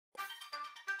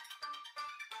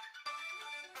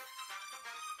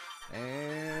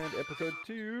And episode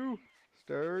 2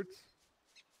 starts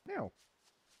now.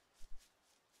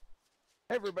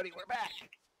 Everybody, we're back!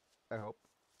 I hope.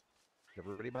 Is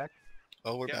everybody back?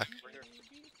 Oh, we're back. We're here.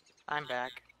 I'm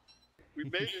back. We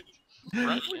made it.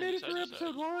 Right, We made it for inside.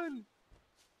 episode 1!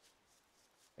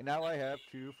 And now I have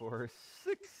 2, 4,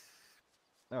 6...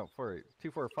 Oh, 4,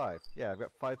 2, 4, 5. Yeah, I've got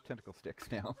 5 tentacle sticks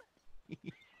now.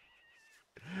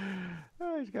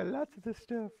 Oh, he's got lots of this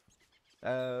stuff.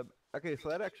 Okay, so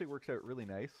that actually works out really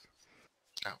nice.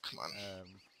 Oh, come on.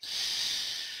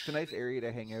 It's a nice area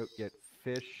to hang out, get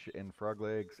fish and frog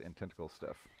legs and tentacle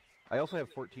stuff. I also have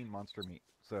 14 monster meat,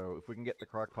 so if we can get the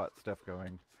crockpot stuff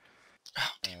going, Oh,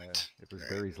 damn it. if there's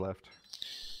Alright. berries left.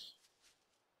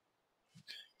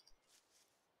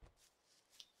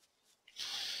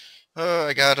 Oh,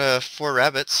 I got 4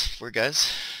 rabbits. 4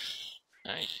 guys.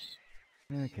 Nice.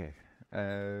 Okay.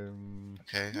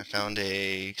 Okay, I found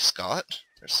a Scott.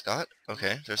 There's Scott.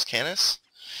 Okay, there's Canus.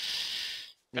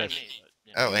 Not Yes. me, but,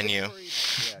 yeah. Oh, and you.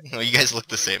 Well, you guys look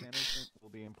the same. Management will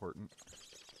be important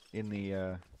in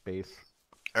the base.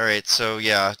 Alright, so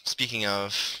yeah, speaking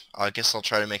of, I guess I'll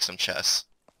try to make some chests.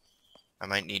 I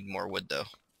might need more wood though.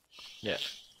 Yeah.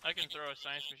 I can throw a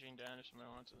science machine down if somebody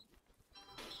wants it.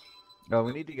 Oh,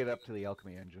 we need to get up to the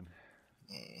alchemy engine.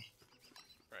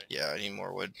 Right. Yeah, I need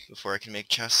more wood before I can make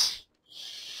chests.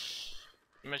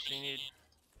 How much do you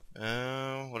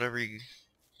need? Whatever you,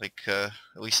 like, at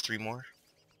least 3 more.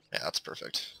 Yeah, that's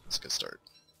perfect. That's a good start.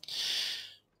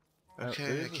 Okay,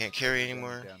 there I is a can't carry zone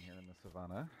anymore. down here in the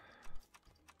savannah.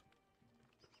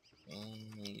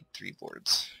 Need 3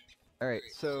 boards. Alright,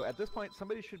 so at this point,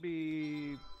 somebody should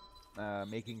be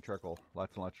making charcoal.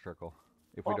 Lots and lots of charcoal.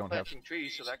 If we Well, don't have... planting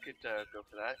trees, so that could go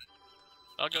for that.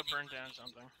 I'll go burn down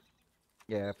something.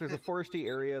 Yeah, if there's a foresty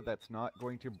area that's not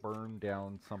going to burn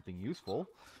down something useful,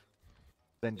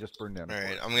 then just burn down a Alright,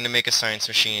 forest. I'm gonna make a science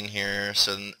machine here,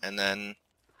 and then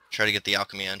try to get the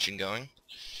alchemy engine going.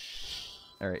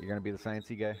 Alright, you're gonna be the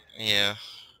sciencey guy? Yeah.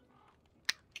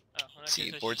 Oh, in that See,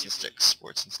 case I boards should and use sticks.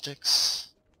 Boards and sticks.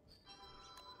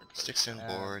 Sticks and and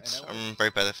boards. I I'm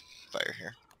right by the fire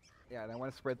here. Yeah, and I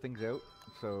want to spread things out,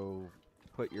 so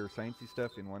put your sciencey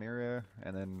stuff in one area,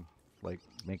 and then, like,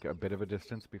 make a bit of a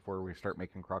distance before we start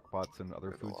making crock pots and other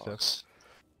Where the food stuff. logs.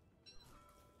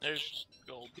 There's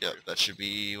gold. Yep, that should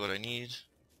be what I need.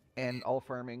 And all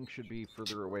farming should be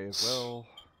further away as well,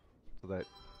 so that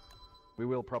we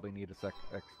will probably need a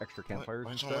extra campfires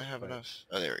Why and don't stuff, I have but enough?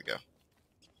 Oh, there we go.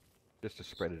 just to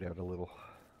spread it out a little.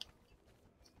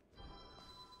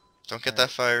 Don't get Alright.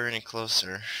 that fire any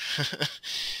closer.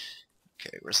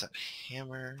 Okay, where's that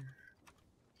hammer?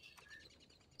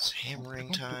 It's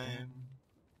hammering time.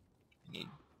 I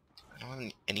don't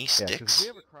have any Yeah, because sticks. we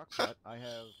have a crock pot. I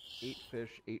have 8 fish,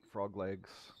 8 frog legs,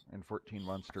 and 14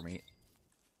 monster meat.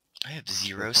 I have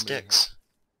 0 somebody sticks.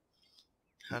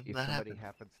 How did If that somebody happen?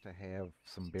 happens to have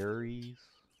some berries...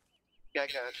 Yeah, I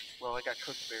got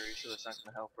cooked berries, so that's not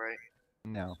gonna help, right?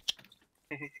 No.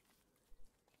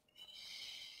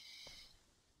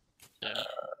 Yeah.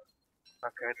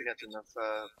 Okay, I think that's enough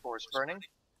forest burning.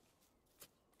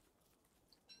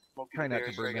 Smoky Try not to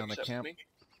berries burn very down the upset with camp. me.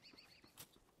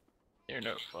 You're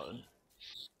no fun.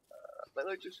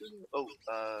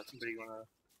 Somebody wanna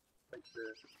like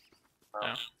the?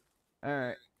 No.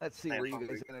 Alright, let's see I am where you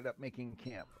hungry. guys ended up making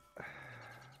camp.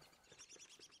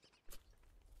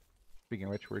 Speaking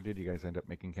of which, where did you guys end up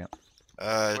making camp?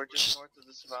 We're just Just, north of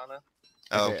the savannah.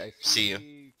 oh, Okay, I see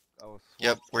you. Oh,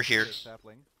 Yep, swamp we're here. with a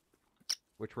sapling.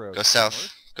 Which road? Go south.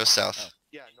 North? Go south.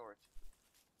 Yeah, north.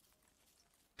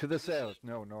 To the south.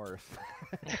 No, north.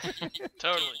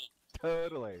 Totally.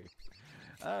 Totally.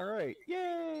 Alright, yay!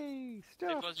 Hey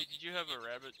Stuff! Fuzzy, did you have a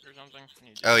rabbit or something?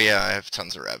 You did. Oh yeah, I have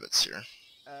tons of rabbits here.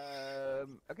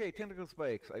 Okay, tentacle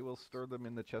spikes. I will store them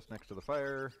in the chest next to the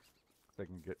fire, so I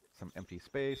can get some empty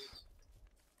space.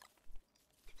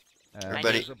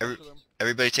 Everybody- there's a bunch of them.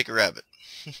 Everybody take a rabbit.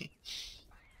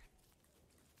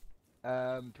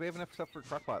 Do we have enough stuff for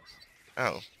crockpots?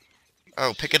 Oh.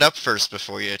 Oh, pick it up first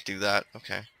before you do that.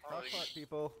 Okay. Crockpot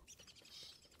people.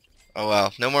 Oh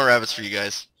wow, no more rabbits for you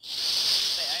guys.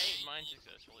 Hey, I ate mine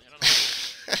successfully. I don't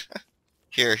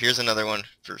know. Here's another one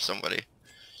for somebody.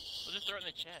 We'll just throw it in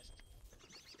the chest.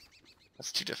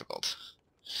 That's too difficult.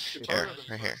 Should Here, borrow them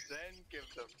right here. first, then give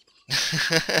them.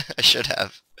 I should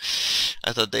have.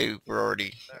 I thought they were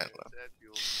already. I Alright, don't know. that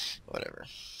fuel. Whatever.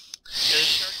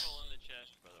 There's charcoal in the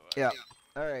chest, by the way.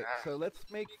 Yeah. Alright, so let's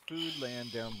make food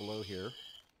land down below here.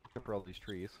 Except for all these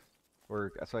trees.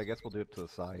 Or, so I guess we'll do it to the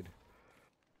side.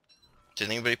 Did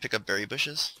anybody pick up berry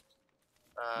bushes?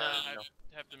 No, I No.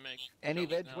 have to make. Any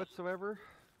something veg else. whatsoever?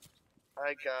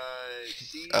 I got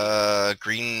seeds.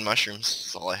 Green mushrooms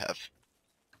is all I have.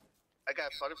 I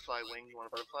got butterfly wing. You want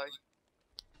a butterfly?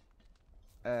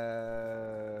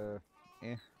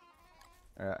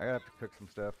 I have to cook some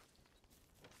stuff.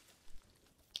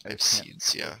 I have just can't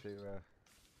seeds, yeah. afford to,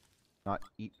 not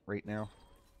eat right now.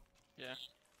 Yeah.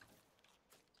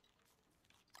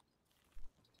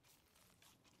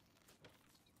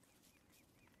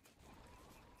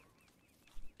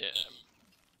 Yeah.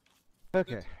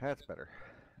 Okay, that's better.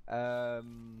 How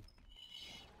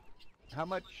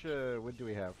much wood do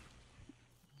we have?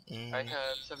 I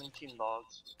have 17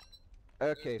 logs.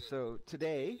 Okay, so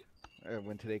today,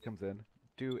 when today comes in,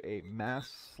 do a mass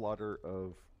slaughter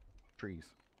of trees.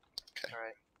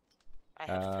 Alright. I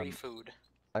have 3 Um, food.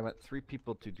 I want 3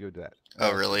 people to do that.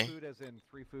 Oh, really? Free food as in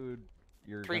free food,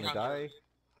 you're 300. gonna die?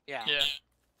 Yeah. Yeah.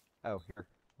 Oh, here.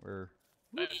 We're...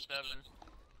 I have 7.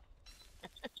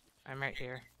 I'm right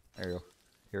here. There you go.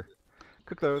 Here.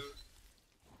 Cook those.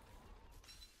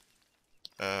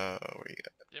 Where you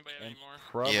Anybody have any more?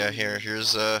 got? Probably... Yeah,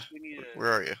 here's, We need a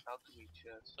where are you? alchemy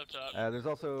chest. Up top. there's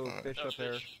also fish Oh, up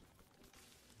there. fish.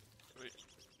 Sweet.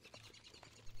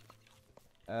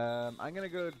 I'm gonna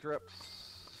go drop...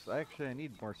 Actually, I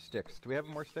need more sticks. Do we have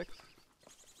more sticks?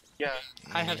 Yeah.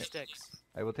 I have sticks.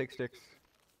 I will take sticks.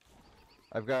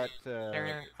 I've got,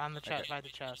 They're on the chest, okay. by the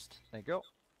chest. Thank you.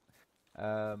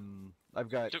 I've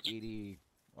got Dude. 80,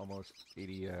 almost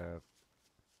 80,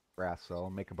 grass, so I'll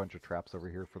make a bunch of traps over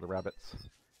here for the rabbits.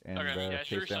 And, Okay, yeah,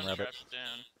 chase down some rabbits. traps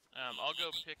down. I'll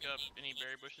go pick up any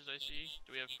berry bushes I see.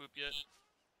 Do we have poop yet?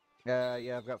 Yeah,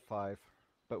 I've got 5,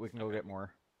 but we can go Okay. get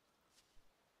more.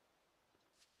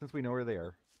 Since we know where they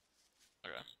are.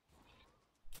 Okay.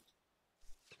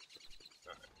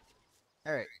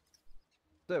 Alright.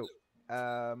 So,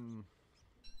 and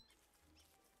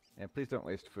please don't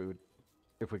waste food.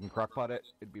 If we can crockpot it,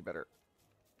 it'd be better.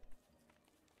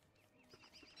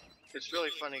 It's really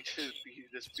funny to be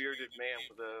this bearded man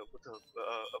with a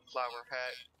flower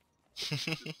hat just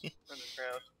running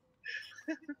around.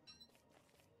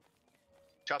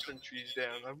 Chopping trees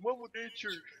down. I'm one with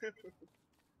nature.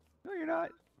 No, you're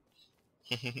not.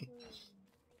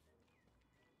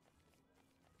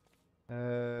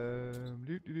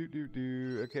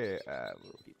 Okay,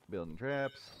 we'll keep building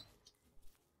traps.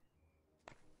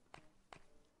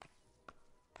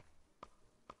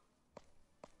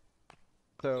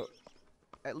 So,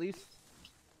 at least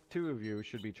 2 of you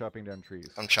should be chopping down trees.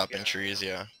 I'm chopping Yeah. trees,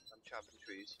 yeah. I'm chopping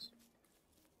trees.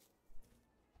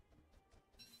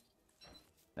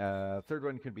 Third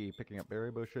one could be picking up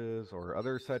berry bushes or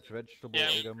other such vegetable Yeah,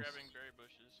 I'm items. grabbing berry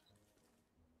bushes.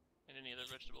 And any other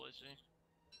vegetable I see.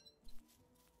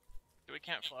 Do we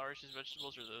count flowers as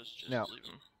vegetables or those just No. leave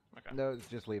them? Okay. No,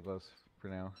 just leave those for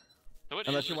now. So what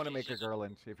Unless is you want to with make a these-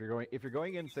 garland. If you're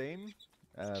going insane,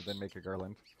 then make a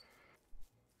garland.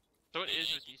 So what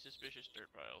is with these suspicious dirt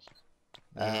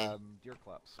piles? Deer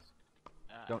clops.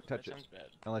 Ah, Don't touch that it. sounds bad.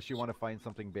 Unless you want to find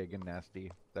something big and nasty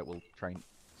that will try and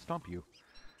stomp you.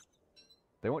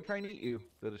 They won't try and eat you,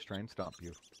 they'll just try and stomp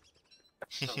you.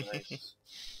 So nice.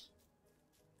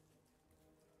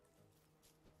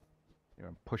 You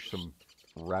know, push some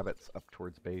rabbits up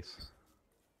towards base.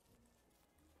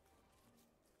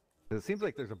 It seems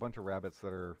like there's a bunch of rabbits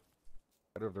that are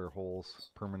out of their holes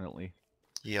permanently.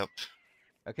 Yep.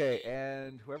 Okay,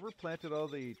 and whoever planted all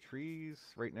the trees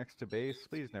right next to base,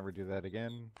 please never do that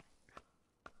again.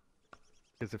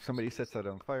 Because if somebody sets that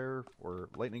on fire, or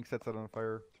lightning sets that on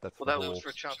fire, that's Well, the that whole... was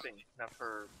for chopping, not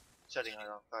for setting it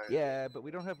on fire. Yeah, but we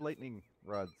don't have lightning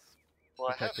rods. Well,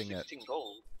 I have protecting it. 16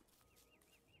 gold.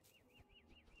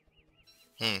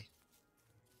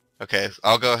 Okay,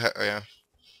 I'll go ahead, yeah.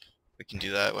 We can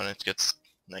do that when it gets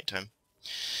nighttime.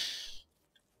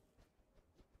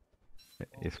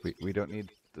 Yes, we don't need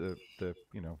the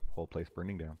you know, whole place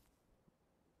burning down.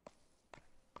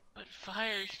 But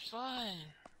fire's fun!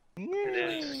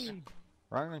 It is. Yay!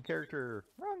 Wrong character.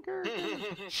 Wrong character.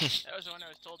 That was the one I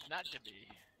was told not to be.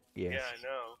 Yes. Yeah, I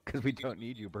know. Because we don't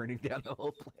need you burning down the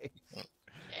whole place.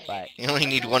 But, You only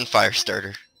need 1 fire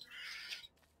starter.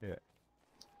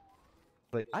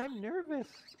 but I'm nervous.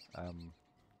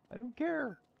 I don't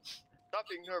care. Stop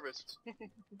being nervous.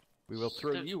 We will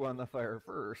throw you on the fire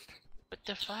first. But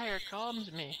the fire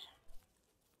calms me.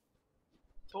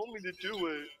 Told me to do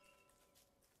it.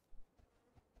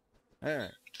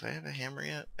 Alright. Do I have a hammer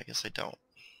yet? I guess I don't.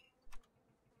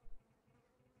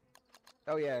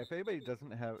 Oh yeah, if anybody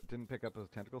didn't pick up a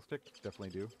tentacle stick,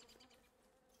 definitely do.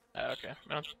 Okay.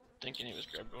 I don't think any of us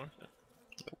grabbed one.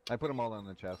 I put them all on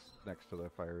the chest next to the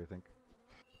fire, I think.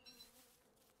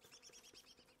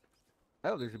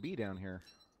 Oh, there's a bee down here.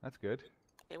 That's good.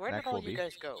 Hey, where An did all actual you bee.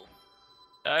 guys go?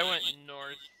 I went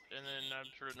north, and then I'm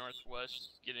sort of northwest,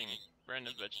 getting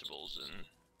random vegetables and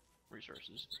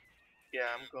resources. Yeah,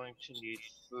 I'm going to need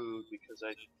food because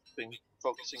I've been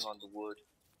focusing on the wood.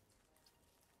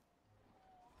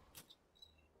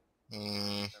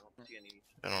 Mm, I don't see any.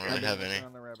 I don't I've really been have working any.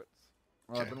 on the rabbits.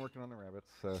 Well, I've Okay. been working on the rabbits,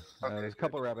 so Okay, there's a good.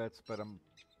 couple rabbits, but I'm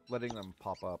letting them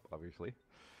pop up, obviously.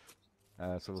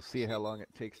 So we'll see how long it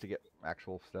takes to get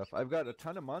actual stuff. I've got a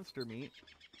ton of monster meat,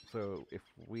 so if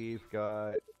we've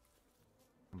got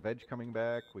veg coming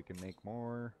back, we can make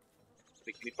more.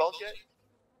 Make meatballs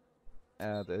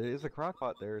yet? There is a crock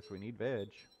pot there, so we need veg.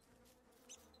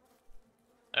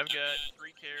 I've got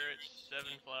 3 carrots, 7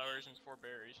 flowers, and 4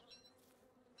 berries.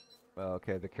 Well,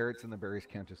 okay, the carrots and the berries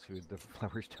count as food, the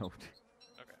flowers don't.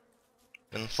 Okay.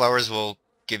 And flowers will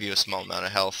give you a small amount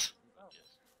of health. Yes.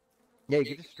 Yeah, you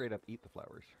can just straight up eat the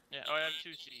flowers. Yeah. Oh, I have 2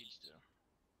 seeds too.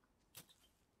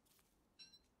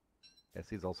 Yeah,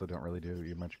 seeds also don't really do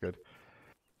you much good.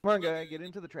 Come on, guy, get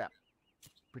into the trap.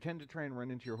 Pretend to try and run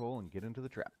into your hole and get into the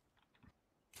trap.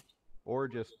 Or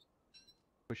just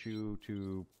push you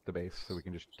to the base so we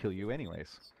can just kill you anyways.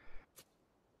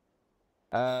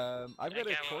 I've got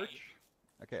a torch.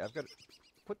 Okay, I've got...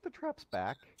 Put the traps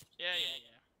back. Yeah.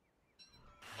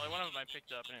 Well, one of them I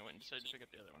picked up, and I went and decided to pick up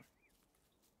the other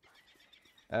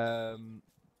one.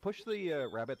 Push the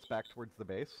rabbits back towards the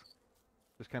base.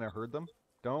 Just kind of herd them.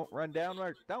 Don't run down,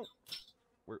 Mark. Don't!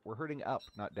 We're herding up,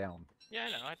 not down. Yeah,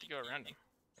 I know. I have to go around them.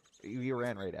 You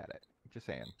ran right at it. Just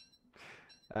saying.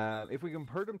 If we can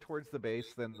herd them towards the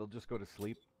base, then they'll just go to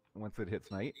sleep once it hits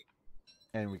night.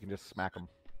 And we can just smack them.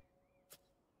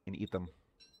 And eat them.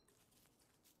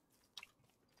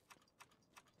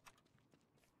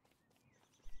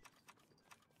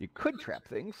 You could trap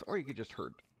things, or you could just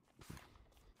herd.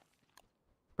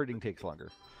 Herding takes longer.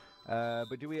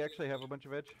 But do we actually have a bunch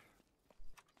of veg?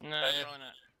 No, probably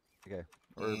not. Okay.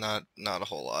 Or, Not a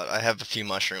whole lot. I have a few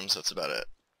mushrooms. That's about it.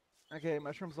 okay,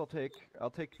 mushrooms I'll take.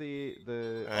 I'll take the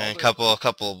And a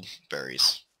couple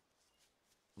berries.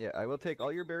 Yeah, I will take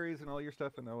all your berries and all your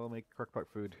stuff, and I will make crockpot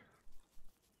food.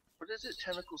 What is it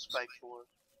tentacle spike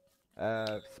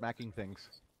for? Smacking things.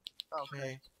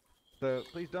 Okay. So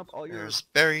please dump all your... There's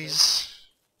berries.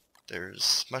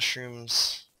 There's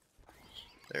mushrooms.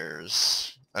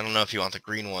 There's... I don't know if you want the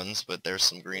green ones, but there's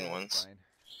some green Yeah, ones.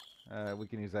 fine. We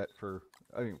can use that for...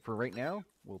 I mean, for right now,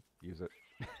 we'll use it.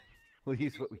 We'll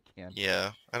use what we can.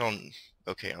 Yeah, I don't...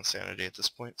 Okay on sanity at this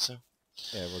point, so...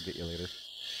 Yeah, we'll get you later.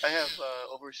 I have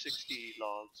over 60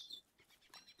 logs.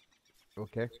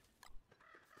 Okay.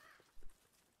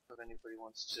 If anybody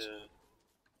wants to...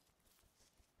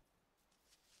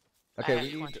 Okay, have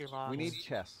we 20 need logs.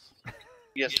 chests.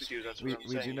 Yes, we do. That's what I'm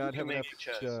We saying. do not You have can enough make a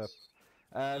chest.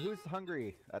 stuff. Who's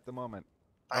hungry at the moment?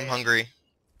 I'm hungry.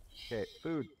 Okay,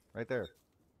 food right there.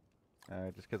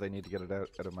 Just because I need to get it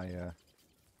out of my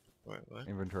Wait, what?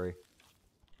 inventory.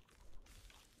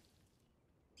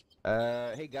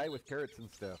 Hey, guy with carrots and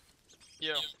stuff.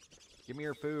 Yo. Give me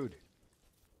your food.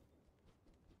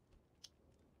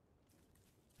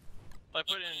 I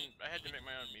had to make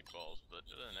my own meatballs, but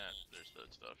other than that, there's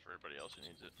that stuff for everybody else who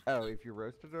needs it. Oh, if you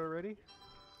roasted already?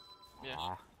 Yeah.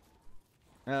 Ah.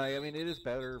 I mean, it is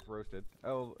better if roasted.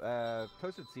 Oh,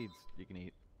 toasted seeds you can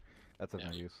eat. That's of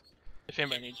no use. If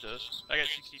anybody needs those. I got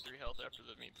 63 health after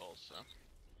the meatballs, so.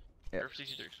 Yeah. Or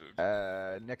 63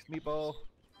 food. Next meatball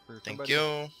for Thank somebody.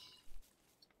 you.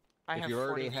 I If have you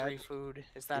already 43 had- food.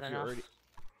 Is that If you enough?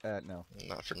 already, no.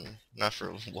 Not for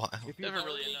a while. If you've Never really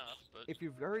already- enough, but. If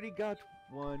you've already got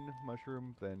one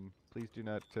mushroom, then please do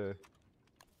not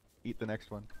eat the next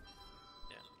one.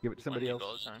 Yeah. Give it to somebody one else.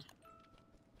 meatball at a time.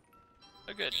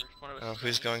 Oh, good. One of us Oh, is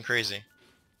who's done. going crazy?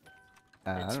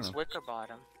 I It's don't know. wicker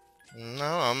bottom. No,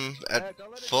 I'm at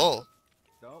Don't let it full.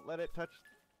 Don't let it touch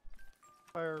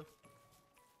fire.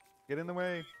 Get in the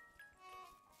way.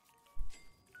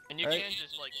 And you Alright. can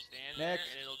just like stand Next.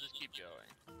 there and it'll just keep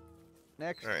going.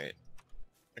 Next. Alright.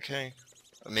 Okay.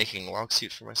 I'm making a log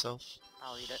suit for myself.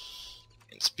 I'll eat it.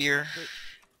 And spear.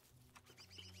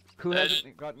 Who Uh,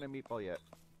 hasn't gotten a meatball yet?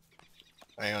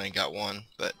 I only got one,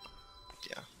 but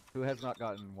Who has not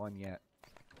gotten one yet?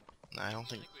 I don't I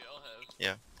think... think we all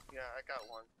have. Yeah, I got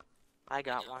one. I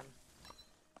got one.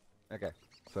 Okay,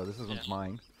 so this one's Yeah.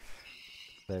 mine.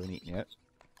 I haven't eaten yet.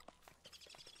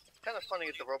 Kind of funny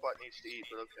if the robot needs to eat,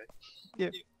 but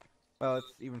okay. Well,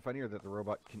 it's even funnier that the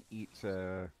robot can eat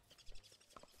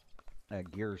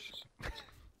gears.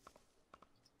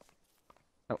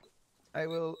 Oh, I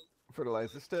will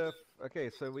fertilize this stuff. Okay,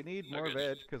 so we need more Okay.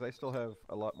 veg because I still have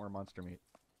a lot more monster meat.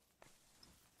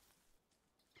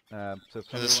 So if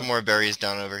somebody There's some wants- more berries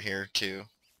down over here, too.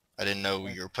 I didn't know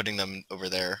Okay. you were putting them over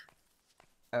there.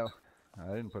 Oh,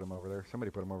 I didn't put him over there.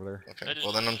 Somebody put him over there. Okay. I just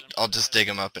Well, then did them. I'll just dig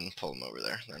him up and pull him over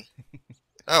there then.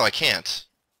 Oh, I can't.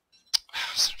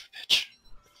 Son of a bitch.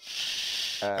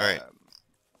 Alright.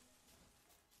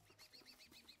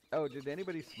 Oh, did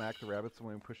anybody smack the rabbits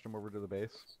when we pushed them over to the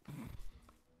base?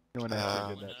 No one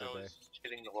actually did that, I did they? was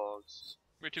hitting the logs.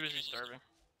 We're too busy starving.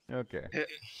 Okay.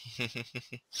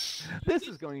 This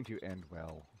is going to end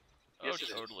well. Oh, Yes, it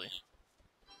is. totally.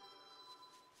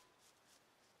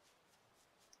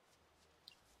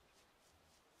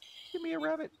 Give me a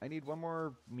rabbit. I need one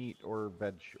more meat or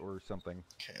veg or something.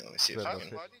 Okay, let me see if Good. I Why,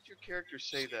 can... why did your character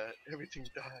say that? Everything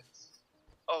dies.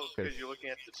 Oh, because you're looking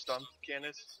at the stump,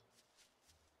 Canus?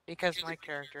 Because my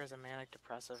character is a manic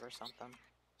depressive or something.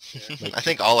 Yeah. I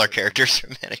think all our characters are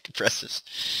manic depressives.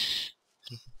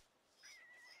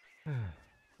 There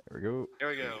we go. There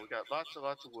we go. We got lots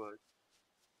of wood.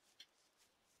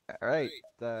 Alright,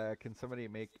 can somebody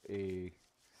make a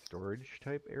storage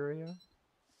type area?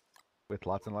 With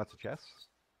lots and lots of chests?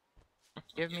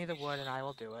 Give me the wood and I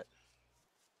will do it.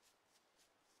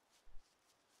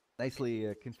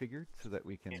 Nicely configured so that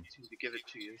we can Can't seem to give it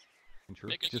to you. ensure.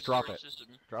 Make a Just drop storage it. system.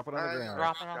 Drop it on the ground.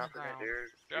 Drop it on the Drop ground. There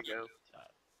Drop you it go. at the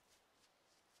top.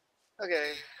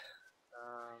 Okay.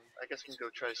 I guess we can go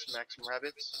try to smack some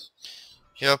rabbits.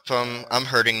 Yep, I'm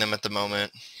hurting them at the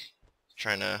moment.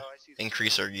 Trying to Oh, I see some-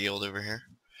 increase our yield over here.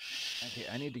 Okay,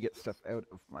 I need to get stuff out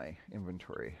of my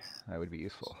inventory. That would be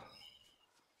useful.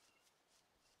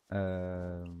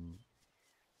 I'm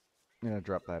gonna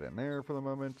drop that in there for the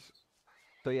moment.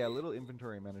 So yeah, a little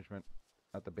inventory management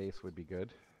at the base would be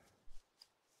good.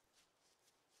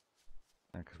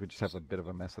 Because we just have a bit of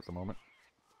a mess at the moment.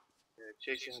 Yeah,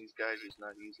 chasing these guys is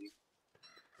not easy.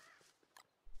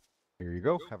 Here you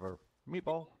go. Have a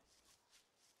meatball.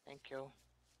 Thank you.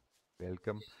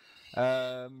 Welcome.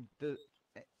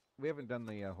 We haven't done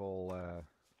the whole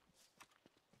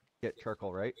get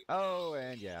charcoal, right? Oh,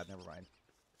 and yeah, never mind.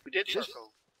 We did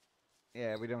charcoal.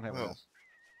 Yeah, we don't have Oh. enough.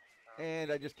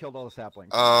 And I just killed all the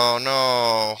saplings. Oh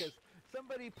no! Because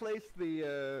somebody placed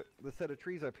the set of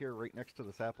trees up here right next to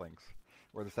the saplings,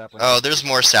 where the saplings. Oh, there's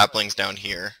more saplings down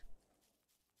here.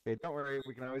 Okay, don't worry,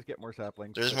 we can always get more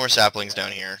saplings. There's but- more saplings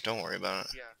down here. Don't worry about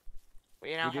it. Yeah.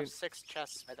 We now We have did- 6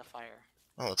 chests by the fire.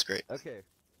 Oh, that's great. Okay,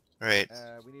 Alright.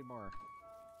 we need more.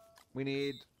 We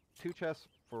need 2 chests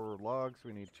for logs.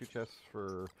 We need 2 chests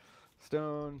for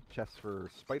stone. Chests for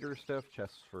spider stuff.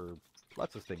 Chests for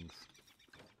lots of things.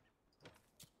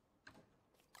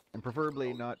 And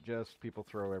preferably not just people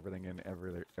throw everything in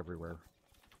everywhere.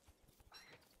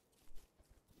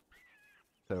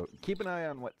 So keep an eye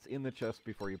on what's in the chest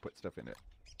before you put stuff in it.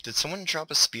 Did someone drop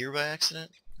a spear by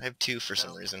accident? I have 2 for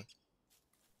some No. reason.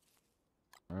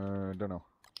 Don't know.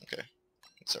 Okay.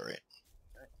 It's alright.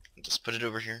 Just put it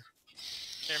over here.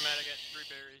 Here, Matt, I got 3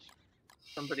 berries.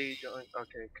 Somebody don't.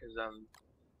 Okay, because I'm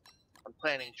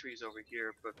planting trees over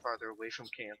here, but farther away from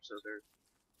camp, so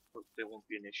they won't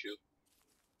be an issue.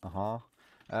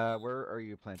 Where are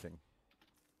you planting?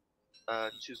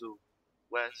 To the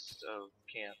west of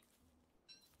camp.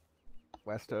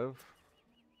 West of?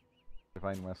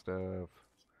 Define west of.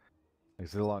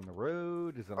 Is it along the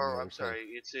road? Is it on the Oh, other I'm sorry.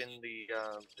 It's in the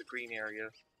green area.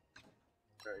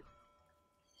 Sorry.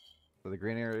 So the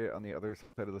green area on the other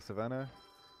side of the savannah?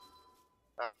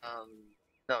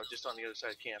 No, just on the other side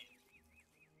of camp.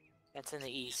 It's in the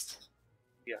east.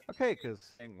 Okay, because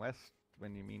saying west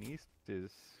when you mean east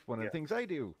is one of the Yeah. things I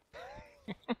do.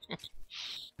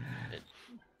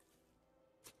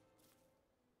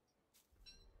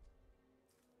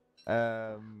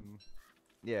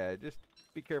 Yeah, just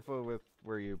be careful with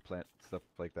where you plant stuff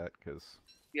like that, because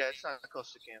Yeah, it's not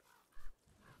close to camp.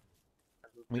 I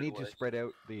moved we to the need to west. spread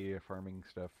out the farming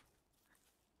stuff.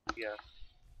 Yeah.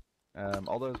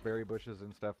 All those berry bushes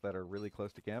and stuff that are really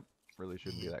close to camp really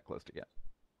shouldn't be that close to camp.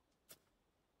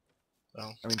 Well,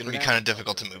 I it's mean, gonna for be now, kind of it's not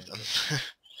difficult to really move them. bad,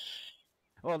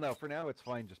 Well, no, for now it's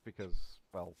fine just because,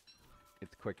 well,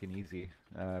 it's quick and easy.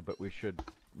 But we should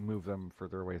move them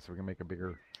further away so we can make a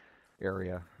bigger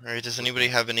area. Alright, does anybody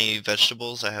have any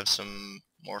vegetables? I have some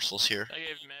morsels here. I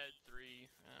gave Mad 3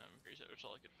 berries. That was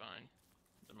all I could find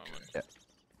at the moment. Yeah.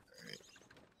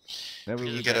 Then If we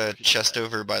we would can get a actually- chest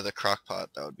over by the crock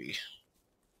pot, that would be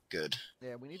good.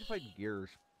 Yeah, we need to find gears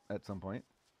at some point.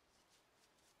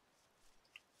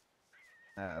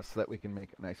 So that we can make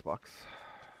a nice box.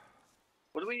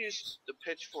 What do we use the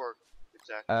pitchfork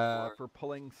exactly For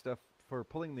pulling stuff, for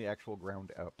pulling the actual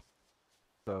ground up.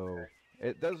 So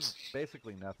it does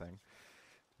basically nothing,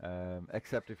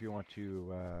 except if you want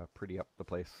to pretty up the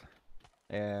place.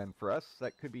 And for us,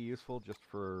 that could be useful just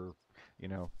for, you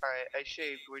know. Alright, I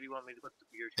shaved. Where do you want me to put the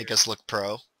beard? Make here? us look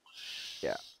pro.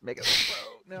 Yeah, make it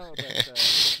look pro. No, but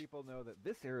so people know that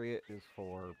this area is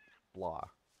for blah,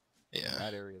 and Yeah.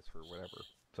 that area is for whatever.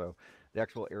 So the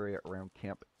actual area around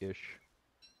camp-ish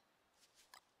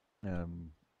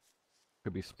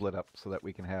could be split up so that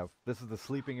we can have, this is the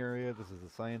sleeping area, this is the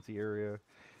sciencey area,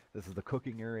 this is the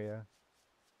cooking area.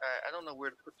 Alright, I don't know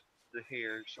where to put the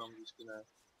hair, so I'm just gonna...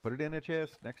 Put it in a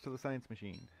chest next to the science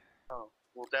machine. Oh,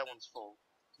 well that one's full.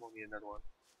 We'll need another one.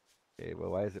 Okay,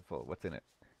 well, why is it full? What's in it?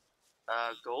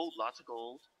 Gold, lots of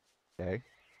gold. Okay.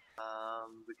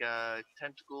 We got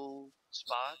tentacle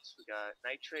spots, we got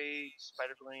nitrate,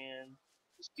 spider gland,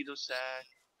 mosquito sac,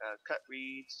 cut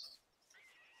reeds.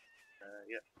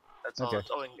 Yeah, that's all. Okay. It's,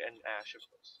 oh, and ash, of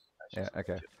course. Ash Yeah, is in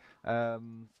there, okay.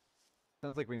 too.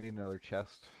 Sounds like we need another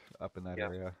chest up in that Yep.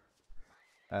 area.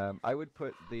 I would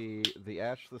put the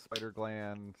ash, the spider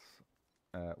glands,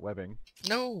 webbing,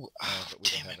 No. but we don't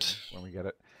Damn have it. any when we get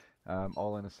it,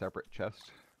 all in a separate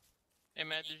chest. Hey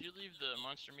Matt, did you leave the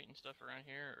monster meat and stuff around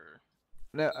here, or?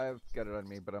 No, I've got it on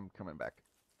me, but I'm coming back.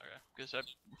 Okay, because I'm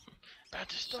about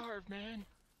to starve, man.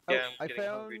 Yeah, I I'm getting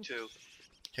hungry found- too.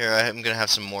 Here, I'm gonna have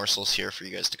some morsels here for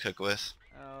you guys to cook with.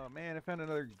 Oh man, I found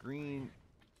another green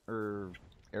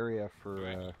area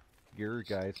for gear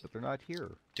guys, but they're not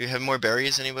here. Do you have more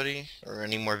berries, anybody? Or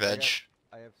any more veg?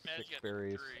 I have Matt's 6 got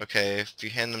berries. 3. Okay, if you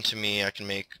hand them to me, I can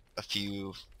make a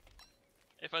few.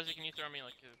 Hey Fuzzy, can you throw me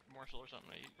like a morsel or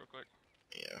something to eat real quick?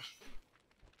 Yeah.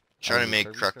 Trying to make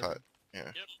Serving, crockpot.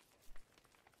 serving? Yeah.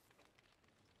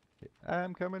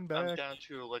 I'm coming back. I'm down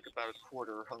to like about a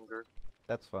quarter hunger.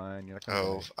 That's fine. You're not gonna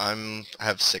Oh, die. I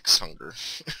have 6 hunger.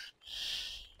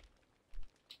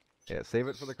 Yeah, save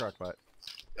it for the crockpot.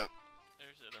 There's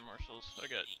the other morsels. I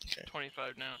got Okay.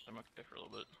 25 now. I'm okay for a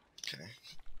little bit. Okay.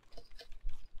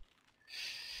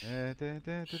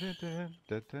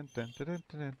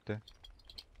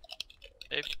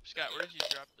 Hey Scott, where did you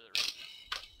drop the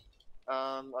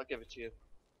razor? I'll give it to you.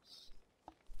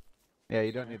 Yeah,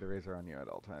 you don't need the razor on you at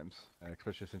all times,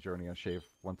 especially since you're only gonna shave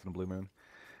once in a blue moon.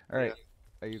 All right,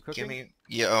 are you cooking? Give me.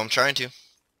 Yeah, I'm trying to.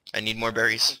 I need more I'll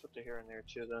berries. put the hair in there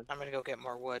too then. I'm gonna go get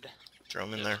more wood. Throw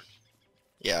them in there.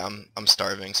 Yeah, I'm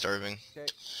starving. Okay,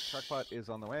 crockpot is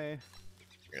on the way.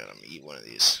 Yeah, I'm gonna eat one of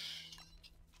these.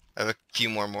 I have a few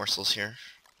more morsels here.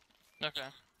 Okay.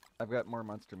 I've got more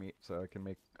monster meat, so I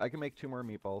can make 2 more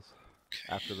meatballs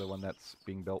after the one that's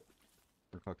being built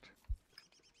or cooked.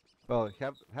 Well,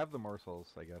 have the morsels,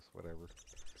 I guess. Whatever.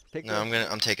 Take No,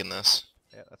 the- I'm taking this.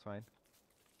 Yeah, that's fine.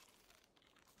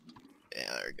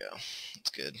 Yeah, there we go. That's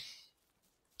good.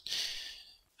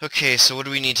 Okay, so what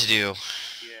do we need to do?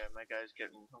 Yeah, my guy's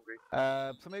getting hungry.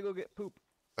 Somebody go get poop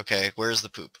Okay, where's the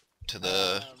poop? To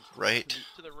the right?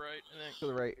 To the right, I think. to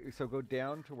the right. So go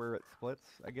down to where it splits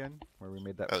again, where we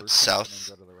made that Oh, first one, and south?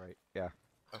 then go to the right. Yeah.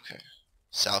 Okay.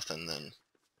 South and then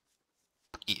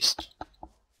east.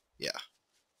 Yeah.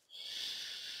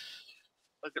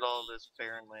 Look at all this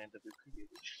barren land that we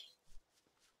created.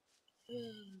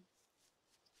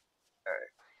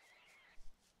 Alright.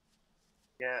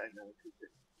 Yeah, I know.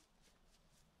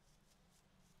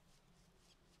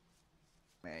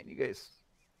 Man, you guys.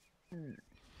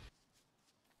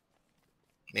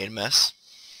 Made a mess.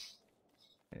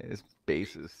 This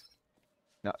base is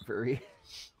not very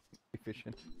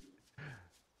efficient.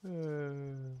 Bit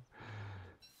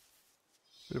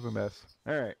of a mess.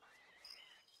 Alright.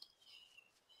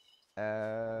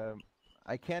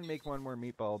 I can make 1 more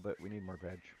meatball, but we need more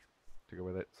veg to go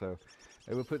with it. So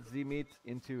I will put Z meat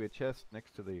into a chest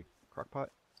next to the crockpot.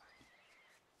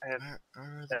 I have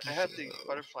I have the buffalo?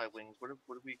 butterfly wings. What do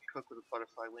we cook with a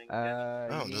butterfly wing?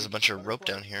 Oh, you there's a need bunch of rope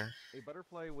butterfly- down here. A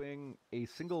butterfly wing, a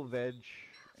single veg,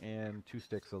 and 2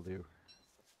 sticks will do.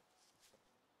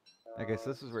 I guess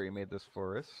this is where you made this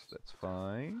for us. That's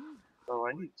fine. Oh,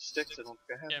 I need sticks. I don't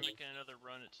think I have Yeah, any. making another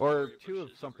run. It's Or berry 2 of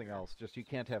bushes something over here. else. Just you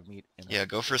can't have meat in it. Yeah,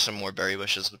 go for some more berry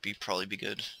bushes would probably be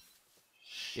good.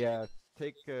 Yeah,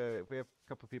 take if we have a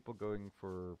couple people going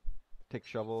for take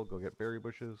shovel, go get berry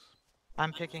bushes.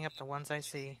 I'm picking up the ones I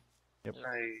see. I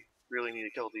really need to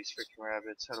kill these freaking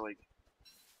rabbits. How do I?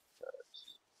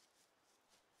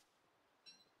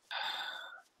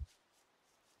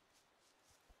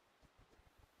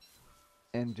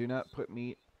 And do not put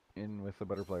meat in with the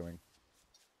butterfly wing.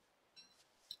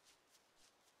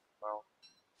 Well,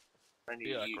 I need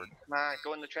Be to eat. awkward. Come on,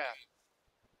 go in the trap.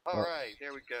 All Oh. right,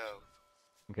 there we go.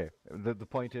 Okay. The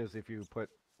point is, if you put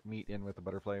meat in with the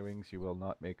butterfly wings, you will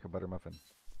not make a butter muffin.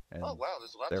 And Oh wow,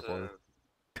 there's lots therefore- of.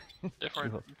 you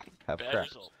Different will have bad crap.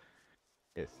 result.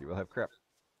 Yes, you will have crap.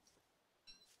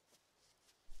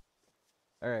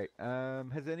 All right.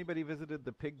 Has anybody visited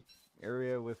the pig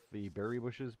area with the berry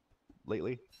bushes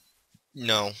lately?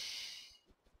 No.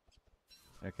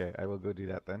 Okay, I will go do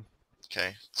that then.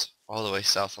 Okay, it's all the way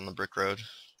south on the brick road.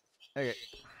 Okay.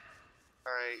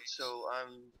 Alright, so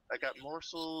I got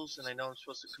morsels, and I know I'm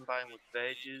supposed to combine with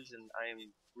veggies, and I am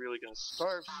really gonna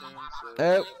starve soon, so...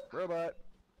 Oh, robot.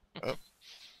 Oh.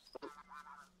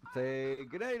 Say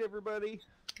goodnight, everybody.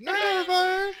 No,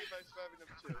 everybody! See if I survive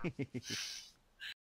enough too.